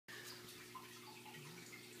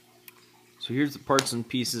So here's the parts and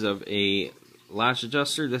pieces of a lash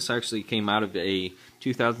adjuster. This actually came out of a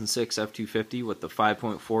 2006 F250 with the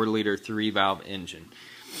 5.4 liter 3-valve engine.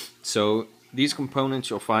 So these components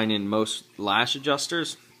you'll find in most lash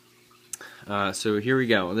adjusters. So here we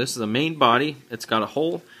go. This is the main body. It's got a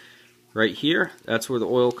hole right here. That's where the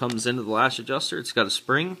oil comes into the lash adjuster. It's got a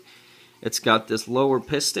spring. It's got this lower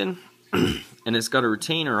piston and it's got a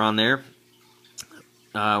retainer on there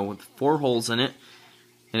with 4 holes in it,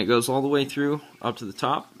 and it goes all the way through up to the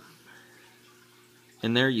top.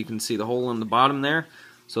 And there you can see the hole in the bottom there.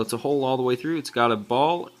 So it's a hole all the way through. It's got a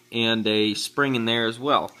ball and a spring in there as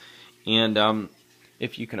well. And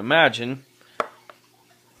if you can imagine,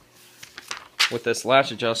 with this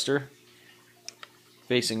lash adjuster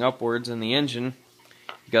facing upwards in the engine,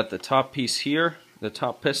 you got the top piece here, the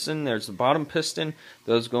top piston, there's the bottom piston,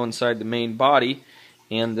 those go inside the main body,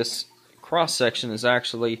 and this cross section is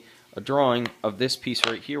actually a drawing of this piece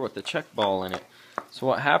right here with the check ball in it. So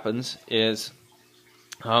what happens is,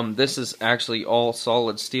 this is actually all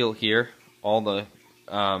solid steel here, all the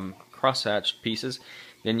cross-hatched pieces.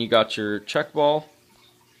 Then you got your check ball,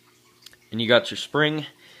 and you got your spring,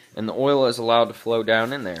 and the oil is allowed to flow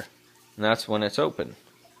down in there. And that's when it's open.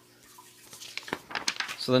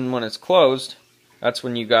 So then when it's closed, that's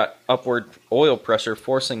when you got upward oil pressure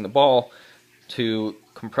forcing the ball to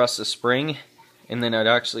compress the spring, and then it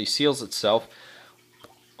actually seals itself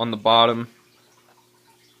on the bottom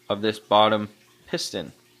of this bottom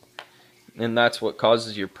piston. And that's what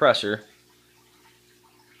causes your pressure,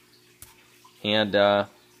 and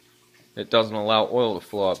it doesn't allow oil to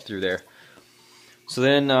flow up through there. So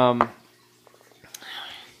then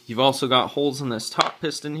you've also got holes in this top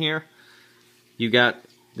piston here. You got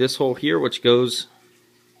this hole here which goes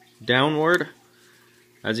downward,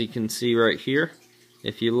 as you can see right here.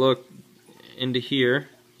 If you look into here,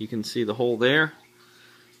 you can see the hole there,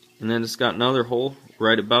 and then it's got another hole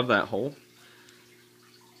right above that hole.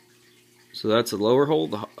 So that's the lower hole.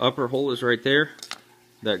 The upper hole is right there.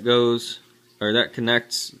 That goes, or that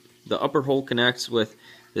connects, the upper hole connects with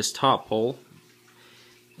this top hole.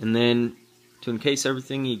 And then to encase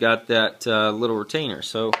everything, you got that little retainer.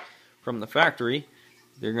 So from the factory,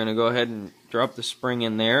 they're going to go ahead and drop the spring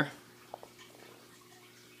in there.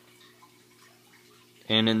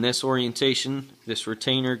 And in this orientation, this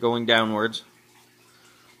retainer going downwards,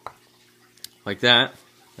 like that,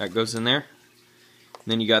 that goes in there.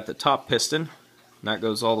 And then you got the top piston, and that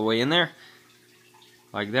goes all the way in there,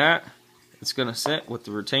 like that. It's going to sit with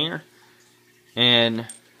the retainer, and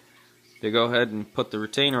they go ahead and put the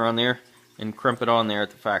retainer on there and crimp it on there at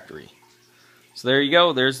the factory. So there you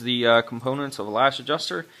go. There's the components of a lash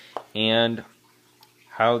adjuster and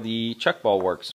how the check ball works.